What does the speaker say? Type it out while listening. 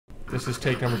This is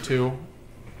take number 2.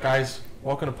 Guys,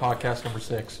 welcome to podcast number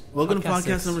 6. Welcome to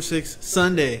podcast number 6,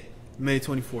 Sunday, May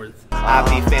 24th. I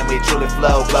be family, truly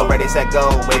flow, ready, set, go,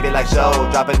 wavy like show,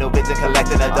 dropping new bits and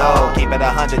collecting the dough, keep it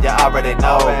 100, you already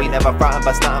know, we never frontin'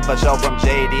 but stuntin' for show, from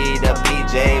JD to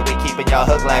BJ, we keepin' y'all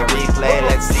hooked like replay,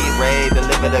 let's see Ray,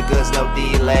 deliver the goods, no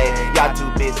delay, y'all too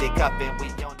busy cuffin', we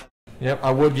on the... Yep,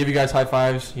 I would give you guys high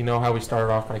fives, you know how we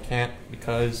started off, but I can't,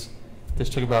 because this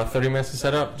took about 30 minutes to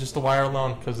set up, just the wire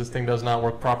alone, because this thing does not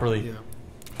work properly. Yeah.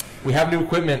 We have new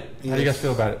equipment. How do you guys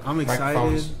feel about it? I'm excited.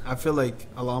 Microphones. I feel like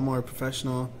a lot more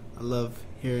professional. I love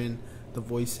hearing the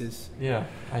voices. Yeah,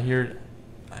 I hear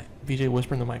BJ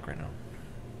whispering the mic right now.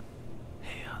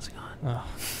 Hey, how's it going? Oh,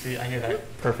 see, I hear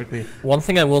that perfectly. One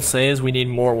thing I will say is we need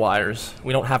more wires.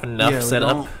 We don't have enough set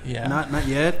up. Yeah. Not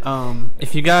yet.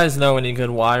 If you guys know any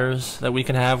good wires that we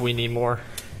can have, we need more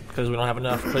because we don't have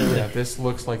enough, clearly. Yeah, this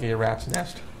looks like a rat's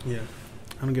nest. Yeah.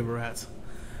 I don't give a rat's.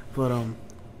 But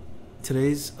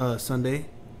today's Sunday,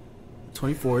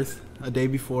 24th, a day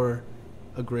before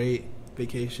a great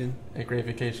vacation. A great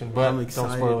vacation, but I'm don't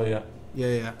excited. spoil it yet.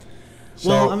 Yeah. So,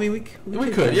 Well, I mean, we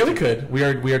could. Yeah, we could.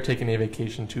 We are taking a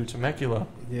vacation to Temecula.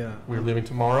 Yeah. We're leaving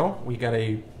tomorrow. We got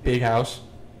a big house.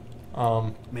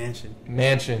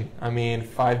 Mansion. I mean,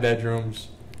 5 bedrooms,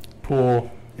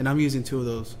 pool. And I'm using 2 of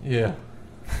those. Yeah.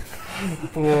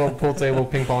 pool table,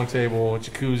 ping pong table,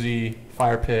 jacuzzi,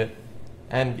 fire pit.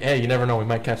 And, hey, you never know. We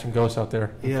might catch some ghosts out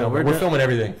there. Yeah, we're filming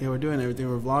everything. Yeah, we're doing everything.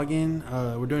 We're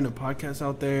vlogging. We're doing a podcast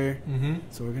out there. Mm-hmm.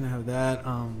 So we're going to have that.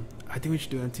 I think we should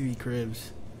do MTV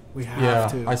Cribs. We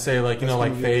have to. I say, like, you That's know,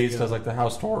 like gonna be FaZe good. does, like, the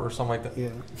house tour or something like that. Yeah.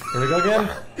 Here we go again.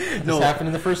 This No. happened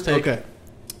in the first take. Okay.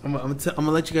 I'm going to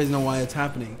let you guys know why it's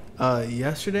happening.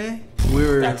 Yesterday, we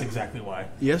were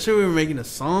making a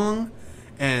song,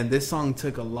 and this song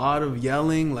took a lot of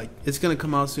yelling. Like, it's going to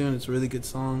come out soon. It's a really good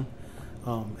song.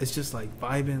 It's just like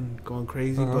vibing, going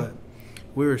crazy, but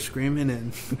we were screaming,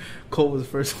 and Cole was the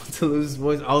first one to lose his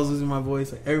voice. I was losing my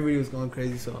voice. Like, everybody was going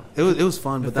crazy, so it was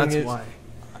fun. But that's why.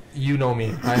 You know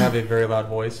me. I have a very loud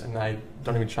voice, and I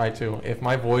don't even try to. If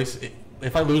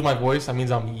I lose my voice, that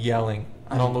means I'm yelling.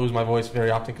 I don't lose my voice very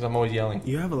often because I'm always yelling.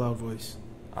 You have a loud voice.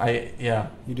 Yeah.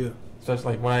 You do. So it's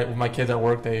like when my kids at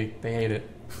work, they hate it.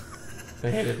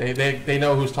 They hate it. They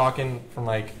know who's talking from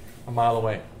like a mile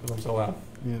away because I'm so loud.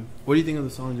 Yeah. What do you think of the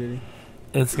song, JD?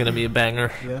 It's gonna be a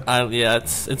banger. Yeah.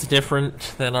 It's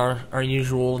different than our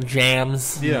usual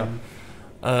jams. Yeah.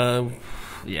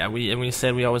 We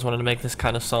said we always wanted to make this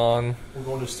kind of song. We're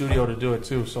going to the studio to do it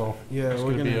too, so Yeah,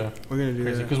 we're gonna do crazy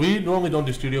that. because we normally don't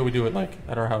do studio. We do it like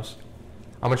at our house.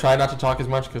 I'm gonna try not to talk as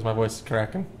much because my voice is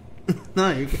cracking.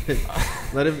 No, you're good.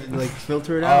 Let it like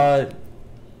filter it out.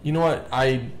 You know what?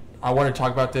 I want to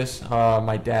talk about this.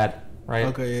 My dad, right?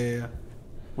 Okay, yeah.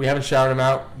 We haven't shouted him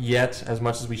out yet as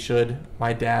much as we should.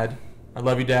 My dad, I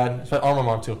love you, Dad. Oh, my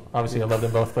mom too. Obviously, I love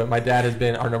them both. But my dad has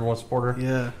been our #1 supporter.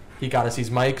 Yeah. He got us these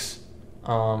mics.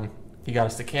 He got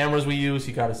us the cameras we use.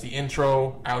 He got us the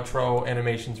intro, outro,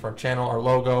 animations for our channel, our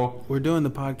logo. We're doing the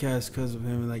podcast because of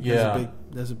him. Like,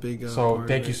 that's a big. So part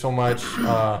thank of you it. so much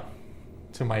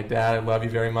to my dad. I love you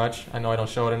very much. I know I don't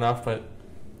show it enough, but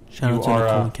Shout out to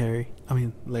Nicole and Carrie. I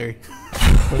mean, Larry.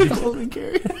 Nicole and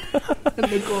Carrie.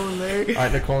 Nicole and Larry. All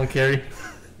right, Nicole and Carrie.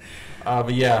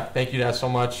 But yeah, thank you, Dad, so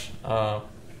much.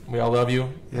 We all love you.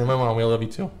 And my mom, we all love you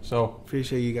too. So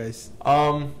appreciate you guys.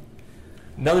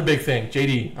 Another big thing,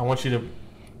 JD. I want you to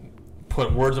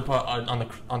put words up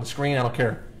on the screen. I don't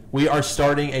care. We are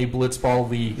starting a blitzball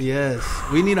league. Yes,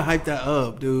 we need to hype that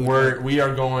up, dude. We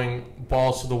are going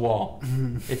balls to the wall.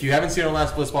 If you haven't seen our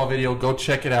last blitzball video, go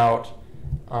check it out.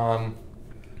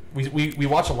 We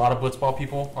watch a lot of blitzball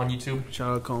people on YouTube.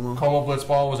 Shout out Como. Como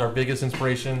blitzball was our biggest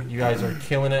inspiration. You guys are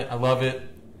killing it. I love it.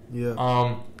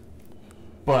 Yeah.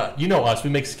 But you know us, we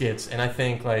make skits, and I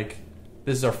think like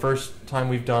this is our first time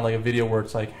we've done like a video where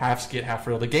it's like half skit, half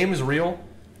real. The game is real.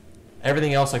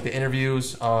 Everything else, like the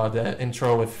interviews, the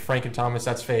intro with Frank and Thomas,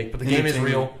 that's fake. But the game is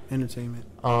real. Entertainment.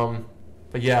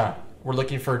 But yeah, we're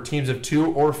looking for teams of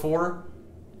 2 or 4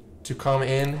 to come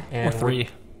in and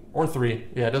Or 3.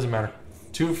 Yeah, it doesn't matter.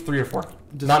 2, 3, or 4.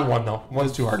 Not 1 though.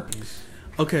 1's too hard.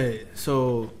 Okay,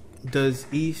 so does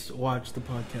East watch the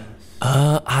podcast?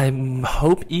 I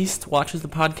hope East watches the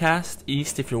podcast.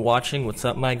 East, if you're watching, what's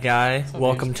up, my guy?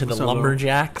 Welcome to the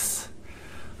Lumberjacks.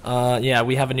 Yeah,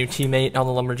 we have a new teammate on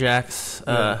the Lumberjacks.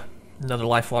 Another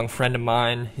lifelong friend of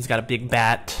mine. He's got a big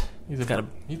bat.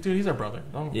 He's our brother.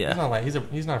 Yeah.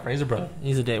 He's not a friend. He's a brother.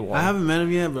 He's a day one. I haven't met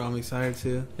him yet, but I'm excited to.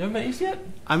 You haven't met East yet?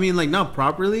 I mean, like, not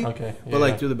properly. Okay. But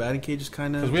like through the batting cages,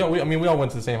 kind of. Because we all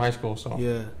went to the same high school, so.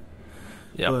 Yeah.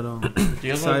 Yeah. But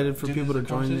excited for people to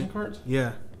join it. Cards?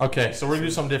 Yeah. Okay, so we're gonna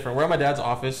do something different. We're at my dad's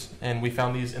office, and we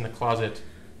found these in the closet.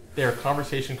 They're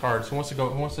conversation cards. Who wants to go?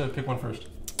 Who wants to pick one first?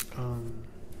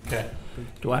 Okay.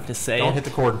 Do I have to say Don't it? hit the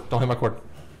cord. Don't hit my cord.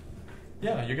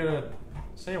 Yeah, you're gonna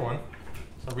say one.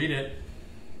 So read it.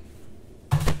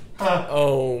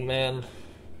 Oh man.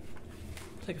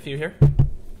 Take a few here.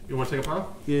 You want to take a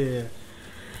pile? Yeah.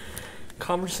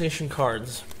 Conversation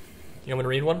cards. You want me to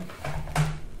read one?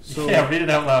 So, yeah, read it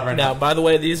out loud right now. Now, by the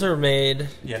way, these are made.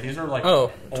 Yeah, these are like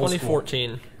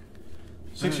 2014.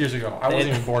 6 years ago. I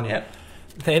wasn't even born yet.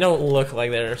 They don't look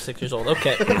like they're 6 years old.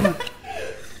 Okay.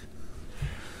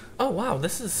 Oh wow,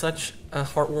 this is such a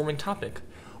heartwarming topic.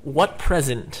 What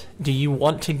present do you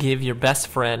want to give your best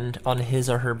friend on his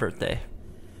or her birthday?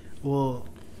 Well,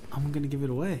 I'm gonna give it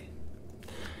away.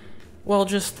 Well,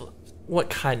 just what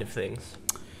kind of things?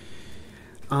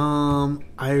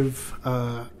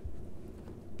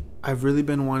 I've really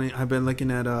been wanting. I've been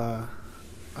looking at a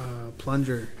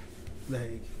plunger,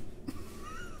 like.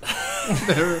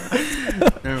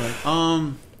 Never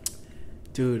mind.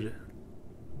 Dude,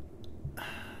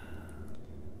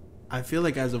 I feel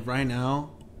like as of right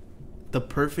now, the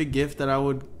perfect gift that I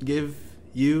would give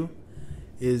you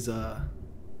is a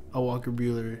Walker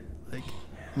Buehler,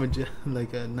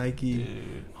 like a Nike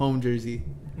home jersey.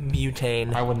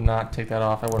 Butane. I would not take that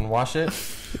off. I wouldn't wash it.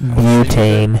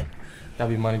 Butane.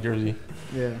 That'd be money jersey.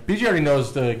 Yeah. BG already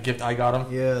knows the gift I got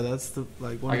him. Yeah, that's the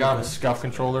one. I got him a Scuff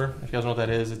controller. If you guys know what that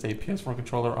is, it's a PS4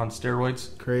 controller on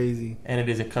steroids. Crazy. And it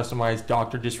is a customized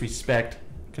Dr. Disrespect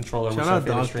controller. Shout out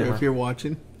Doctor if you're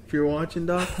watching. If you're watching,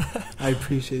 Doc, I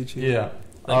appreciate you. Yeah.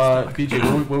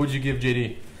 BJ, what would you give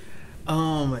JD?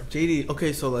 JD.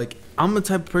 Okay, so like I'm the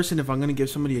type of person, if I'm gonna give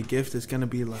somebody a gift, it's gonna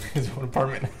be like his own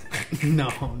apartment. No.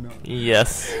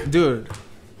 Yes. Dude,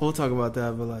 we'll talk about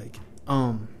that, but like,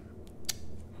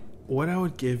 what I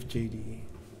would give JD.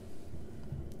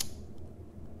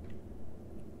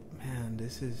 Man,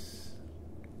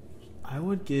 I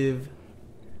would give.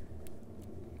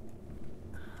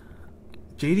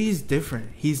 JD's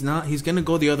different. He's gonna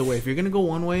go the other way. If you're gonna go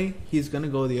one way, he's gonna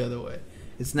go the other way.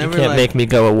 It's never. You can't make me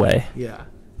go away. Yeah.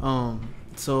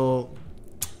 So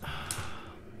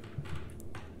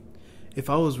if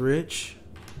I was rich,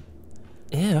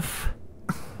 if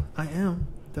I am,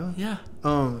 duh. Yeah.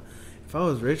 If I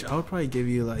was rich, I would probably give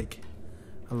you like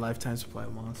a lifetime supply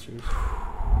of Monsters.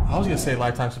 I was gonna say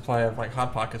lifetime supply of like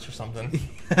Hot Pockets or something.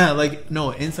 Like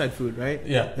no inside food, right?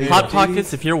 Yeah. Like, Hot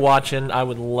Pockets. If you're watching, I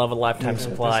would love a lifetime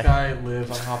supply. This guy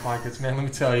lives on Hot Pockets, man. Let me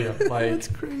tell you, like that's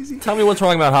crazy. Tell me what's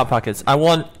wrong about Hot Pockets. I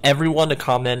want everyone to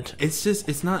comment.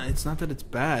 It's not that it's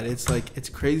bad. It's like it's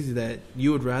crazy that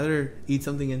you would rather eat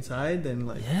something inside than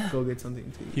like go get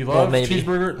something to eat. He loves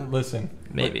cheeseburger. Listen,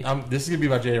 maybe this is gonna be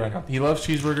about Jay right now. He loves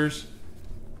cheeseburgers.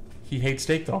 He hates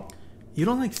steak though. You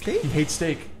don't like steak? He hates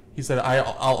steak. He said,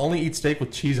 I'll only eat steak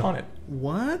with cheese on it.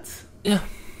 What? Yeah.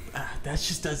 That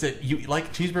just does it. You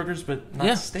like cheeseburgers, but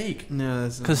not steak. No,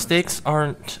 because steaks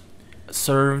aren't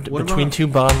served between two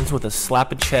buns with a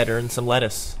slap of cheddar and some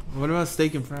lettuce. What about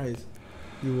steak and fries?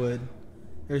 You would.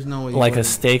 There's no way. Like a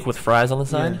steak with fries on the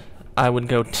side? Yeah. I would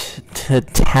go to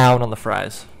town on the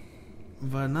fries.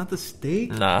 But not the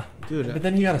steak? Nah. Dude. But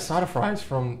then he got asada fries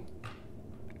from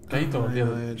Gaito.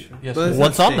 Yes.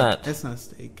 What's on that? It's not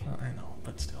steak. I know,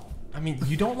 but still. I mean,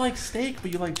 you don't like steak,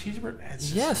 but you like cheeseburger?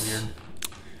 It's just weird.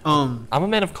 I'm a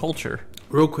man of culture.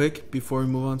 Real quick, before we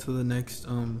move on to the next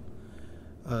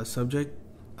subject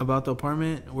about the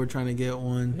apartment, we're trying to get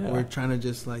one. Yeah. We're trying to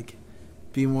just like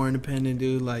be more independent,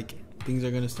 dude. Like things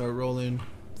are gonna start rolling,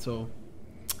 so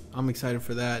I'm excited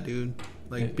for that, dude.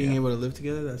 Like being able to live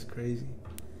together, that's crazy,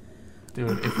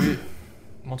 dude.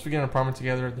 Once we get an apartment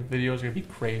together, the video is gonna be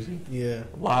crazy. Yeah,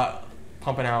 a lot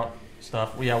pumping out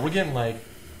stuff. We're getting like.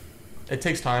 It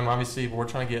takes time, obviously, but we're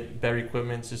trying to get better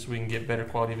equipment just so we can get better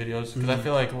quality videos. Because I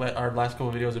feel like our last couple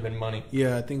of videos have been money.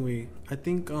 Yeah, I think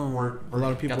a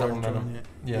lot of people are enjoying it.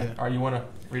 Yeah. All right, you want to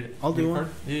read it? I'll do one.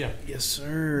 Yeah. Yes,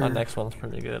 sir. My next one's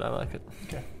pretty good. I like it.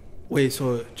 Okay. Wait,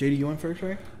 so JD, you went first,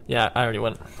 right? Yeah, I already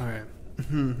went. All right.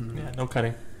 Yeah, no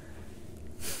cutting.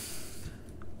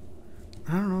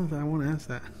 I don't know if I want to ask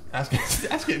that.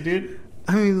 Ask it, dude.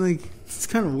 I mean, like, it's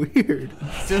kind of weird.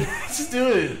 Just do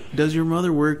it. Does your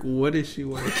mother work? What does she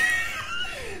work?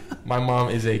 My mom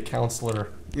is a counselor.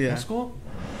 Yeah. In school?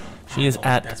 She is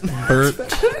at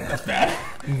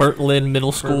Bertlin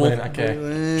Middle School. Bertlin, okay.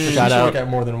 Bertlin. Shout out. Work at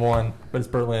more than one, but it's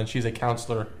Bertlin. She's a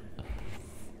counselor.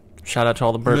 Shout out to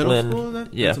all the Bertlin. Middle school?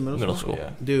 Yeah, middle school.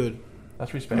 Yeah. Dude.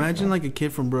 That's respect. Imagine like a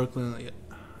kid from Brooklyn. Like,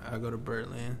 I go to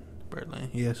Bertlin. Bertlin.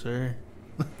 Yes, sir.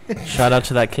 Shout out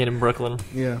to that kid in Brooklyn.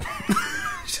 Yeah.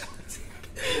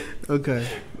 Okay.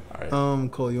 All right.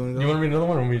 Cole, you want to go? You want to read another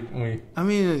one? Or we? I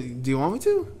mean, do you want me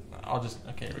to? I'll just.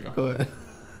 Okay, here we go. Go ahead.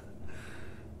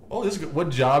 Oh, this is good. What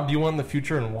job do you want in the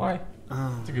future and why?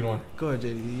 It's a good one. Go ahead,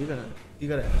 JD. You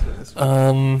gotta answer this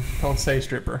one. Don't say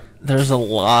stripper. There's a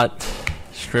lot.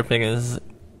 Stripping is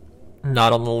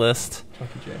not on the list.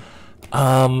 Chunky J.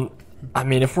 I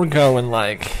mean, if we're going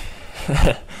like,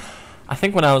 I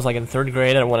think when I was like in 3rd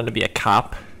grade, I wanted to be a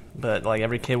cop. But like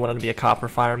every kid wanted to be a cop or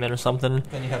fireman or something.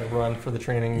 Then you had to run for the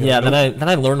training. Yeah. Then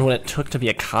I learned what it took to be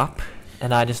a cop,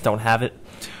 and I just don't have it.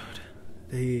 Dude,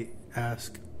 they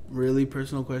ask really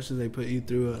personal questions. They put you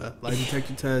through a lie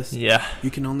detector test. Yeah.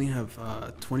 You can only have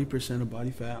 20% of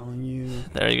body fat on you.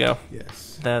 There you go.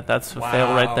 Yes. That's a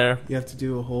fail right there. You have to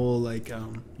do a whole like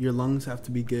your lungs have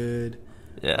to be good.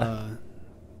 Yeah.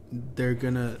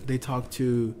 They talk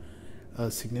to a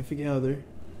significant other,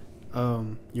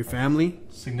 your family.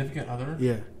 Significant other?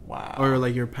 Yeah. Wow. Or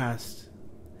like your past.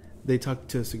 They talk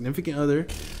to a significant other,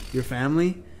 your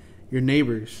family, your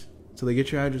neighbors. So they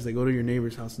get your address, they go to your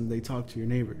neighbor's house, and they talk to your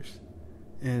neighbors,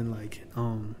 and like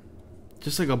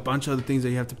just like a bunch of other things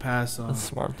that you have to pass. That's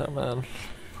smart though, man.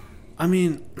 I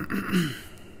mean,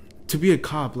 to be a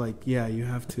cop, like you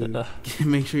have to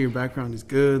make sure your background is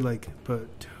good. Like,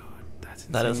 but dude, that's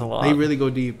insane. That is a lot. They really go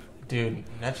deep. Dude,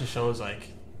 that just shows like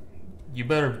you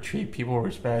better treat people with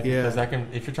respect. Yeah. Because that can,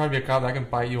 if you're trying to be a cop, that can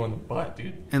bite you on the butt,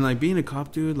 dude. And like being a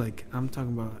cop, dude, like I'm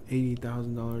talking about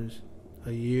 $80,000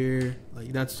 a year.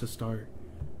 Like that's the start,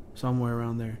 somewhere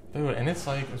around there. Dude, and it's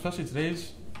like, especially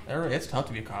today's era, it's tough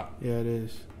to be a cop. Yeah, it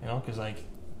is. You know, because like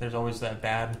there's always that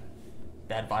bad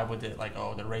vibe with it, like,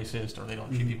 oh, they're racist or they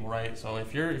don't treat people right. So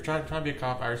if you're trying to be a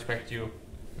cop, I respect you,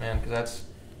 man, because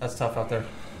that's tough out there.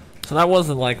 So that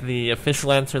wasn't like the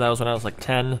official answer. That was when I was like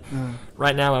 10.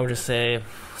 Right now, I would just say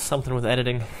something with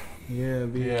editing. Yeah,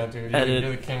 dude,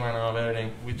 you're the king right now of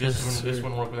editing. This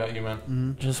wouldn't work without you,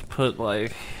 man. Just put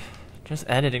like, just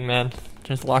editing, man.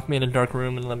 Just lock me in a dark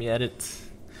room and let me edit.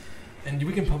 And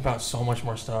we can pump out so much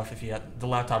more stuff if you had the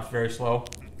laptop's very slow.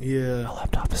 Yeah, the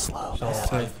laptop is slow. So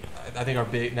I think our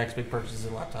next big purchase is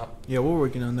a laptop. Yeah, we're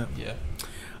working on that. Yeah.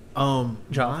 My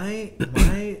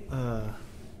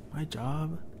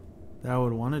job that I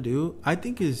would want to do, I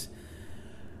think is,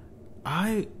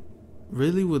 I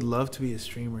really would love to be a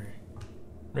streamer.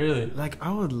 Really? Like,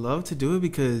 I would love to do it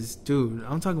because, dude,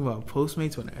 I'm talking about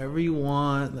Postmates whenever you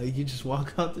want. Like, you just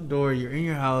walk out the door, you're in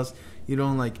your house, you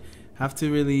don't, like, have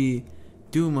to really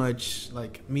do much,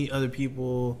 like, meet other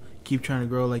people, keep trying to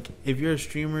grow. Like, if you're a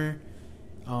streamer,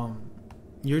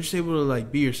 you're just able to,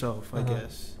 like, be yourself, I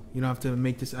guess. You don't have to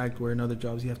make this act where in other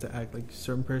jobs you have to act like a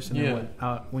certain person. Yeah.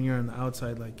 And when you're on the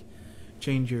outside, like,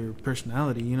 change your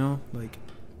personality, you know? Like,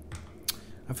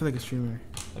 I feel like a streamer.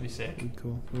 That'd be sick. Be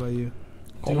cool. What about you?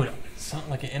 Dude, something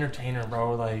like an entertainer,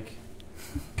 bro. Like,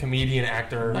 comedian,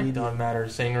 actor, like, doesn't matter.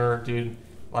 Singer, dude.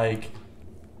 Like,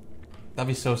 that'd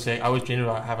be so sick. I always dreamed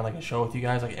about having, like, a show with you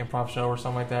guys, like an improv show or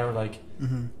something like that. Or, like,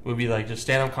 it would be, like, just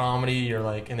stand-up comedy or,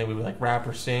 like, and then we would, like, rap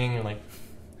or sing. And, like,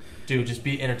 dude, just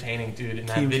be entertaining, dude. And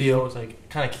that video is, like,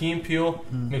 kind of Key and Peele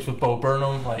mixed with Bo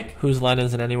Burnham. Like, Whose Line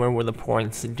Is It Anywhere where the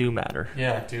points do matter.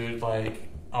 Yeah, dude. Like,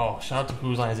 oh, shout out to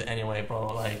Whose Line Is It Anyway, bro.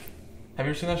 Like, have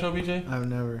you ever seen that show, BJ? I've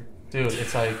never. Dude,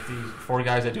 it's like these 4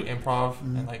 guys that do improv,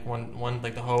 and like one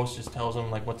like the host just tells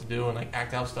them like what to do and like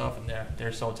act out stuff, and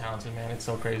they're so talented, man. It's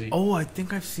so crazy. Oh, I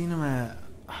think I've seen them at.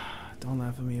 Don't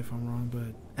laugh at me if I'm wrong,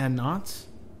 but at Knott's,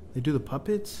 they do the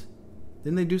puppets.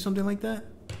 Didn't they do something like that?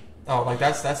 Oh, like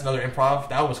that's another improv.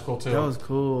 That was cool too. That was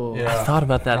cool. Yeah, I thought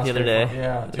about that the other day. Fun.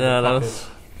 Yeah, dude, yeah, that was.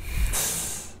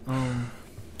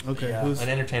 Okay, yeah, an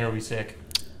entertainer would be sick.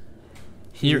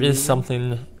 Here is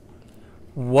something.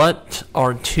 What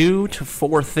are 2 to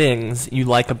 4 things you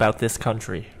like about this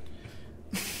country?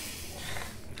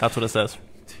 That's what it says.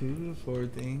 2 to 4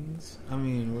 things. I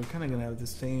mean, we're kind of gonna have the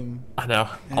same. I know.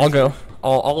 I'll go.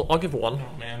 I'll give one.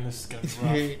 Oh man, this is gonna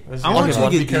be rough. I want you to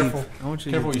get careful. I want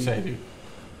you to careful what get you say, dude.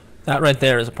 That right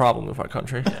there is a problem with our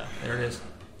country. Yeah, there it is.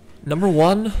 Number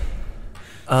 1.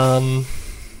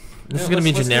 This is gonna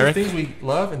be generic. Let's do things we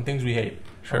love and things we hate.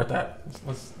 Sure. How about that?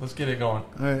 Let's get it going.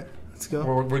 All right, let's go.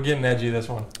 We're getting edgy this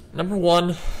one. Number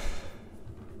 1.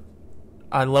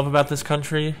 I love about this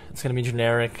country. It's gonna be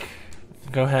generic.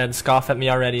 Go ahead, scoff at me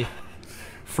already.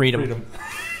 Freedom.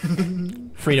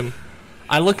 Freedom.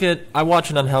 I watch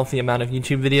an unhealthy amount of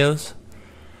YouTube videos,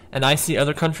 and I see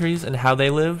other countries and how they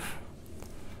live.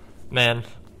 Man,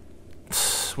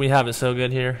 we have it so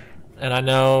good here. And I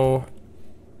know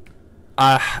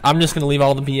I'm just going to leave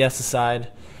all the BS aside.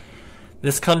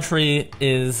 This country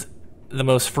is the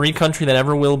most free country that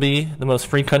ever will be, the most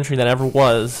free country that ever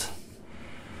was.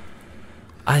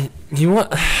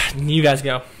 You guys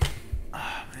go.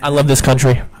 I love this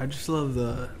country. I just love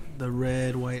the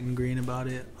red, white, and green about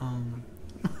it.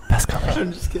 Best colors.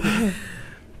 I'm just kidding.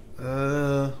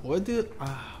 What do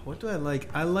I like?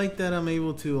 I like that I'm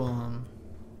able to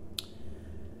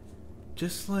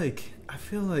just like, I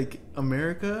feel like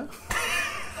America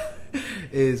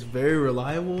is very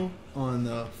reliable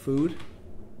on food.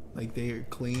 Like, they are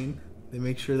clean. They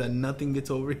make sure that nothing gets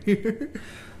over here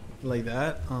like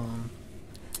that.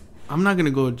 I'm not gonna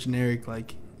go generic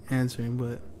like answering,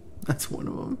 but that's one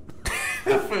of them.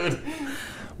 Food.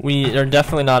 We are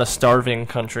definitely not a starving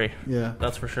country. Yeah,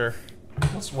 that's for sure.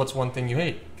 What's one thing you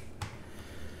hate?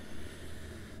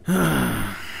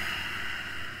 And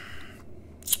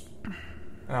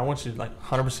I want you to, like,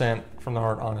 100% from the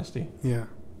heart honesty. Yeah.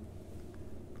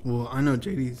 Well, I know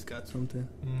JD's got something.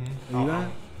 Mm-hmm. You got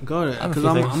it? Go ahead, because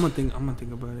I'm gonna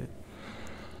think about it.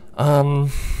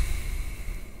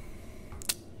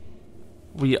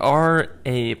 We are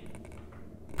a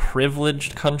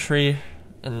privileged country,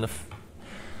 and let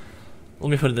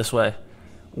me put it this way: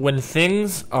 when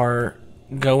things are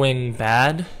going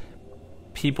bad,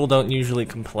 people don't usually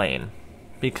complain,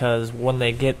 because when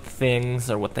they get things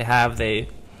or what they have, they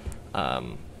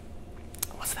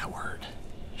what's that word?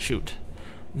 Shoot.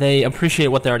 They appreciate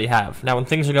what they already have. Now, when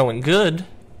things are going good,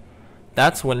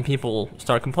 that's when people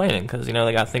start complaining, because, you know,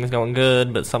 they got things going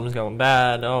good, but something's going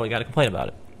bad. Oh, we got to complain about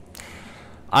it.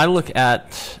 I look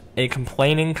at a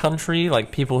complaining country,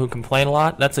 like people who complain a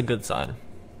lot, that's a good sign.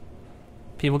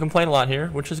 People complain a lot here,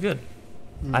 which is good.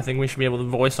 I think we should be able to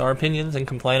voice our opinions and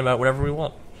complain about whatever we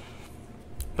want.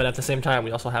 But at the same time,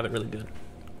 we also have it really good.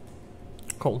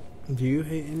 Cool. Do you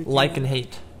hate anything? Like and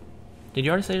hate. Did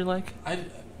you already say you like?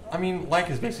 I mean, like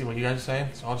is basically what you guys are saying,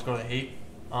 so I'll just go to hate.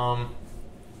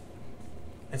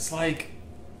 It's like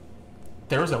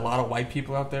there's a lot of white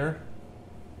people out there,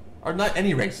 or not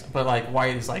any race, but like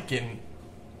white is like getting,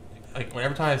 like,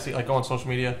 every time I see, like, go on social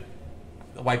media,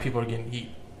 the white people are getting heat,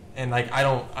 and like I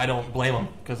don't blame them,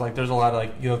 because like there's a lot of,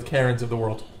 like, you know, the Karens of the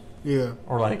world, Yeah.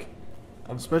 or like,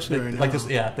 Especially right like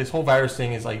now. this whole virus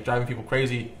thing is like driving people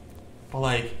crazy, but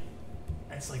like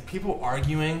it's like people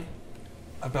arguing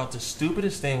about the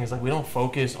stupidest things. Like, we don't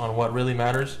focus on what really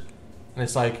matters, and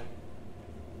it's like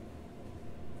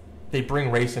they bring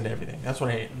race into everything. That's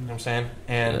what I hate. You know what I'm saying?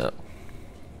 And Yeah.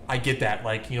 I get that.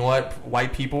 Like, you know what?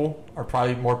 White people are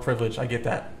probably more privileged. I get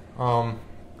that.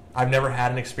 I've never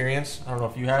had an experience, I don't know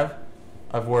if you have,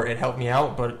 of where it helped me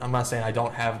out, but I'm not saying I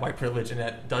don't have white privilege, and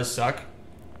that does suck.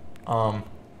 You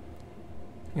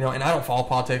know, and I don't follow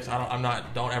politics.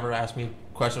 Don't ever ask me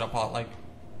questions about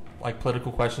like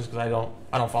political questions, because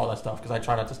I don't follow that stuff, because I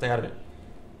try not to stay out of it.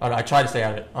 I try to stay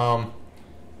out of it.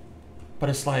 But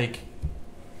it's like,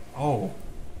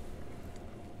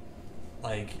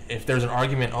 like, if there's an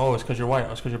argument, it's because you're white,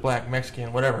 it's because you're black,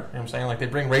 Mexican, whatever. You know what I'm saying? Like, they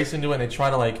bring race into it, and they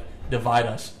try to, like, divide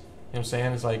us. You know what I'm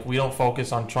saying? It's like, we don't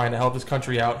focus on trying to help this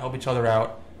country out, help each other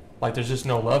out. Like, there's just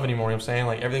no love anymore. You know what I'm saying?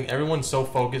 Like, everyone's so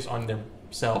focused on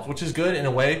themselves, which is good in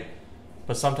a way,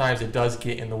 but sometimes it does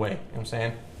get in the way. You know what I'm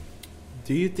saying?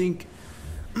 Do you think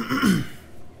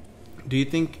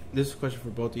this is a question for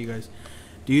both of you guys?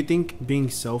 Do you think being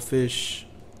selfish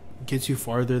gets you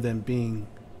farther than being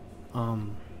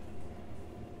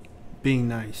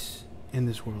nice in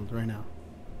this world right now?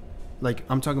 Like,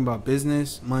 I'm talking about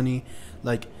business, money.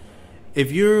 Like,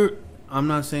 I'm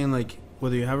not saying, like,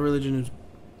 whether you have a religion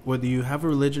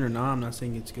or not, I'm not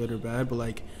saying it's good or bad, but,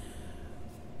 like,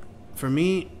 for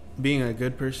me, being a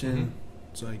good person,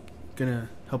 it's like gonna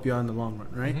help you out in the long run,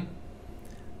 right?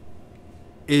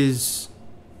 Is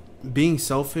being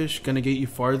selfish gonna get you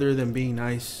farther than being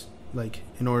nice, like,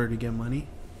 in order to get money?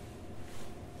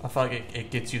 I feel like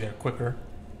it gets you there quicker. You know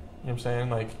what I'm saying?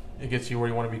 Like, it gets you where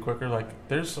you want to be quicker. Like,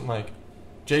 there's some, like,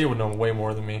 Jay would know way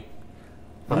more than me.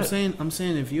 But I'm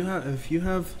saying if you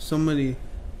have somebody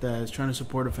that is trying to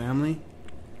support a family,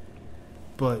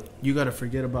 but you got to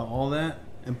forget about all that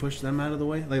and push them out of the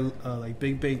way, like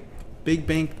big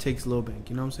bank takes little bank.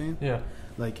 You know what I'm saying? Yeah.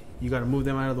 Like, you got to move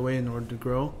them out of the way in order to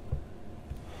grow.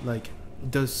 Like,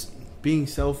 does being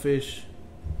selfish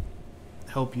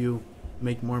help you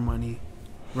make more money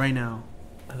right now?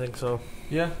 I think so.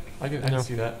 Yeah, I can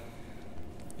see that.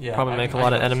 Yeah, probably make a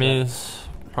lot of enemies.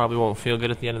 Probably won't feel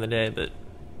good at the end of the day, but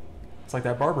it's like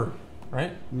that barber,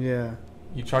 right? Yeah.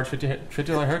 You charge $50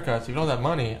 haircuts. If you don't have that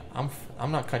money, I'm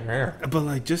not cutting your hair. But,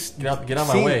 like, just get out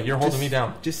my way. You're holding me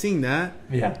down. Just seeing that,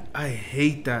 yeah, I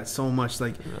hate that so much.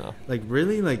 Like, like,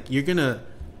 really, like, you're gonna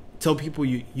tell people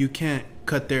you can't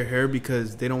cut their hair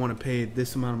because they don't want to pay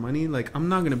this amount of money. Like, I'm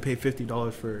not gonna pay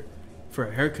 $50 for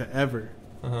a haircut ever.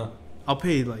 I'll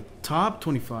pay, like, top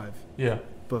 $25. Yeah.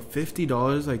 But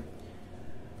 $50, like,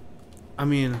 I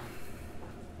mean,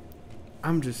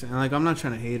 I'm just saying, like, I'm not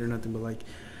trying to hate or nothing, but like,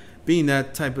 being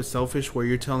that type of selfish where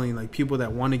you're telling like people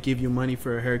that want to give you money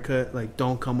for a haircut, like,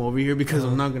 don't come over here because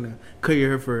I'm not gonna cut your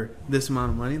hair for this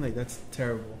amount of money. Like, that's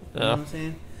terrible. You know what I'm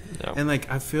saying? Yeah. And like,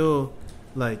 I feel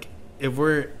like if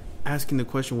we're asking the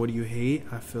question, what do you hate?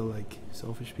 I feel like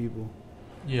selfish people.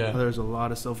 Yeah. There's a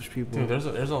lot of selfish people. Dude,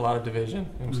 there's a lot of division.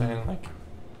 You know what I'm saying? Like,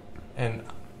 and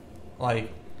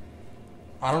like,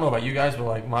 I don't know about you guys, but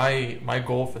like my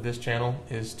goal for this channel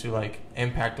is to like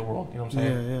impact the world. You know what I'm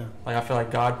saying? Yeah, yeah. Like, I feel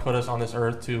like God put us on this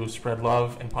earth to spread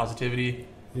love and positivity.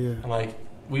 Yeah. And like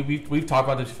we've talked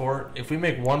about this before. If we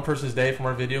make one person's day from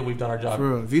our video, we've done our job.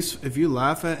 For real. If you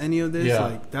laugh at any of this,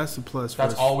 like, that's a plus.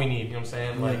 That's all we need. You know what I'm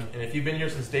saying? Like, and if you've been here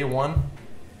since day one,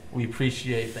 we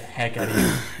appreciate the heck out of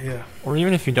you. Yeah. Or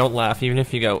even if you don't laugh, even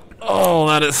if you go, oh,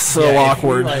 that is so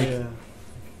awkward.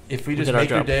 If we just make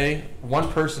your day,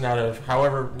 one person out of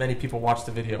however many people watch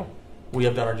the video, we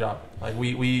have done our job. Like,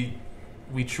 we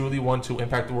truly want to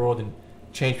impact the world and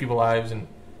change people's lives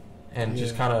and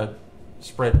just kind of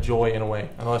spread joy in a way.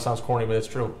 I know that sounds corny, but it's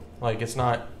true. Like, it's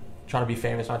not trying to be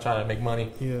famous, not trying to make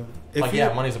money. Yeah. Like,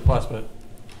 money's a plus, but...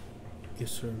 Yes,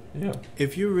 sir. Yeah.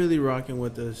 If you're really rocking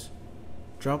with us,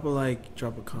 drop a like,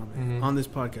 drop a comment on this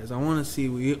podcast. I want to see,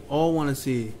 we all want to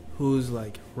see who's,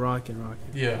 like, rocking.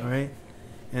 Yeah. All right?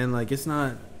 And, like, it's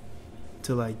not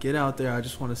to, like, get out there. I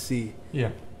just want to see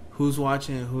who's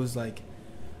watching, who's, like,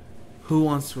 who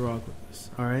wants to rock with us.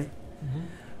 All right?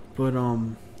 But,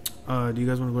 do you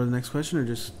guys want to go to the next question or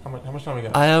just... How much time we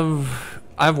got? I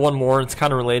have one more. It's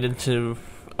kind of related to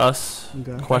us,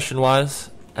 question-wise.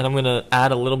 And I'm going to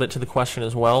add a little bit to the question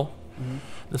as well.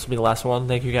 This will be the last one.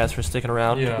 Thank you guys for sticking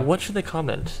around. Yeah. What should they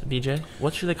comment, BJ?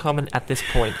 What should they comment at this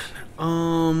point?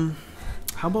 How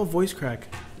about voice crack?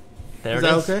 There is it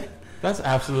that is. okay? That's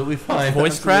absolutely fine.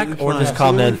 Voice crack or just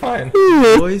comment? Fine.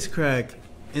 Voice crack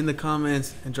in the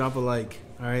comments and drop a like.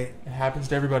 All right. It happens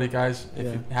to everybody, guys. If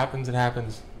it happens, it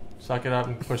happens. Suck it up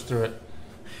and push through it.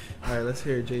 All right, let's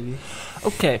hear it, JD.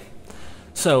 Okay.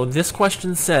 So this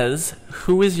question says,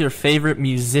 who is your favorite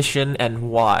musician and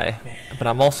why? But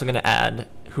I'm also going to add,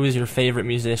 who is your favorite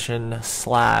musician /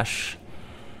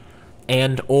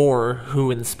 and or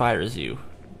who inspires you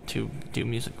to do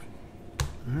music?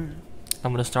 All right.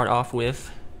 I'm going to start off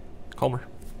with Comer.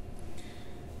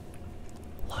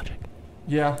 Logic.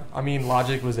 Yeah, I mean,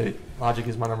 Logic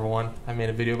is my number one. I made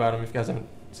a video about him. If you guys haven't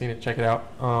seen it, check it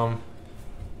out.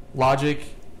 Logic,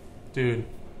 dude,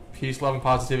 peace, love, and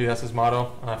positivity. That's his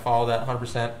motto, and I follow that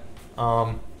 100%.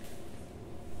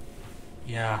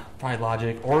 Yeah, probably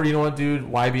Logic. Or, you know what, dude?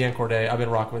 YBN Corday. I've been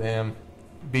rocking with him.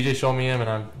 BJ showed me him, and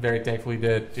I'm very thankful he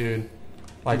did, dude.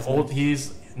 Like,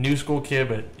 he's new school kid,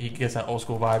 but he gets that old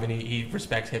school vibe, and he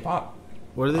respects hip hop.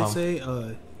 What do they say?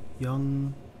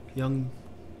 Young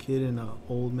kid in an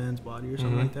old man's body or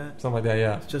something like that? Something like that,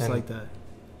 yeah. It's just like that.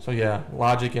 So, yeah,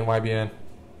 Logic and YBN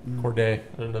Corday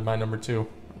are my number 2.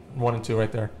 1 and 2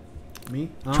 right there. Me?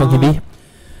 Chunky B?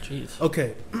 Jeez.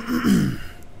 Okay.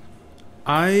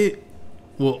 I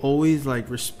will always, like,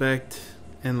 respect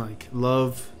and, like,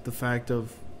 love the fact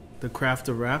of the craft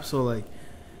of rap. So, like,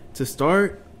 to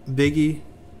start, Biggie,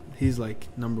 he's, like,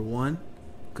 number 1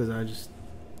 because I just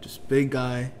big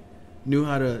guy, knew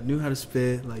how to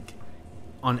spit, like,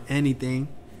 on anything.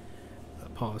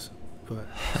 Pause. But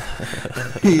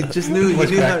he just knew he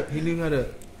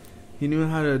knew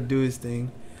how to do his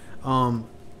thing.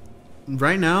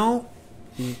 Right now,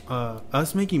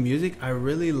 us making music, I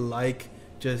really like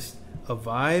just a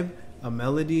vibe, a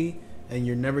melody, and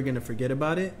you're never gonna forget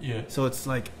about it. Yeah. So it's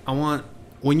like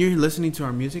when you're listening to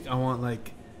our music, I want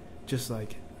like just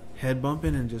like head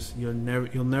bumping and just you'll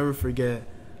never forget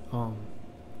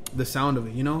the sound of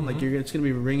it. You know, like it's gonna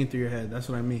be ringing through your head. That's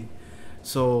what I mean.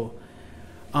 So,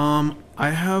 I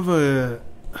have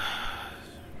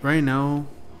right now.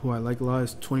 Who I like a lot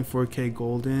is 24K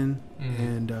Golden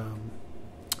and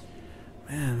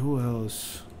man, who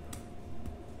else?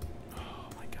 Oh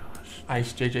my gosh,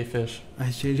 Ice JJ Fish.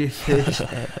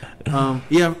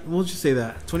 Yeah, we'll just say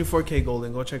that 24K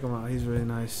Golden. Go check him out. He's really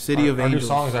nice. City of Angels.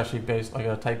 Our new song is actually based like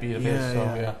a type beat of his. So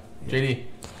yeah. JD.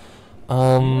 You're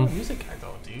not a music guy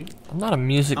though, dude. I'm not a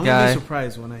music guy. I'm gonna be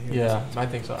surprised when I hear. Yeah, I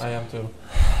think so. I am too.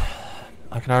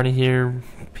 I can already hear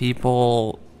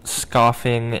people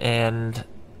scoffing and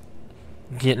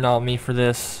getting on me for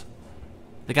this.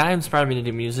 The guy who inspired me to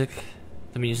do music,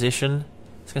 the musician,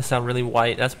 it's gonna sound really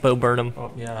white. That's Bo Burnham.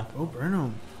 Oh yeah,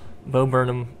 Bo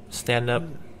Burnham, stand up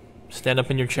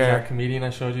in your chair. That comedian I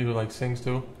showed you who like sings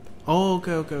too. Oh,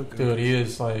 okay. Dude, he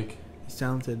is like, he's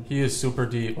talented. He is super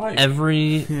deep. Like there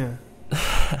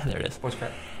it is. Voice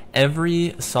crack.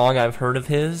 Every song I've heard of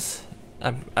his,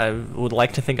 I would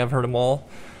like to think I've heard them all.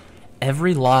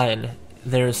 every line,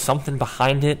 there's something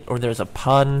behind it, or there's a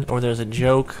pun, or there's a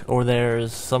joke, or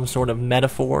there's some sort of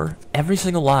metaphor. Every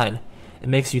single line. It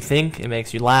makes you think, it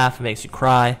makes you laugh, it makes you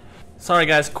cry. Sorry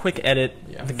guys, quick edit.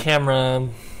 Yeah. The camera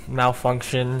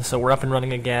malfunctioned, so we're up and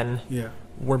running again. Yeah.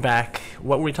 We're back.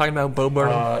 What were we talking about? Bo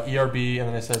Burnham? ERB, and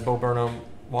then it says Bo Burnham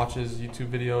watches YouTube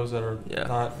videos that are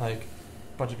not like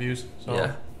a bunch of views. So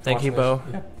yeah. Thank you, Bo.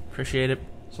 Yeah. Appreciate it.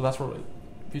 So that's where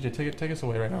PJ, take us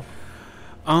away right now.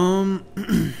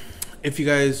 If you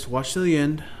guys watch till the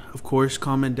end, of course,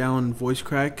 comment down voice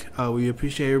crack. We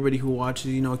appreciate everybody who watches.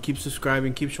 You know, keep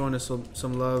subscribing, keep showing us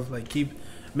some love. Like, keep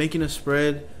making us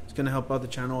spread. It's gonna help out the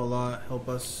channel a lot. Help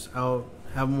us out.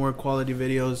 Have more quality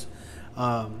videos.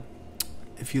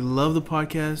 If you love the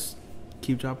podcast,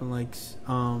 keep dropping likes.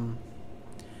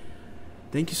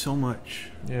 Thank you so much.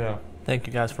 Yeah. Thank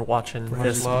you guys for watching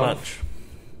this love. much.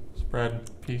 Spread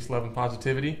peace, love, and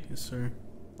positivity. Yes, sir.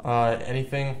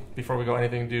 Anything before we go?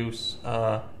 Anything to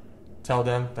tell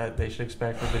them that they should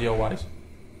expect for video wise?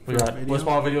 We got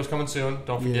Blitzball videos coming soon.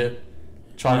 Don't forget.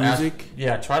 Try music.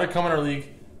 Try to come in our league.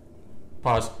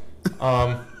 Pause.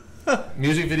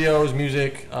 Music videos,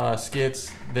 music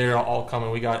skits. They're all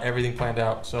coming. We got everything planned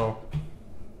out. So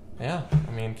yeah,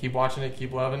 I mean, keep watching it,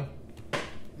 keep loving.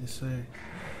 Yes, sir.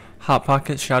 Hot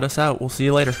Pocket, shout us out. We'll see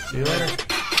you later. See you later.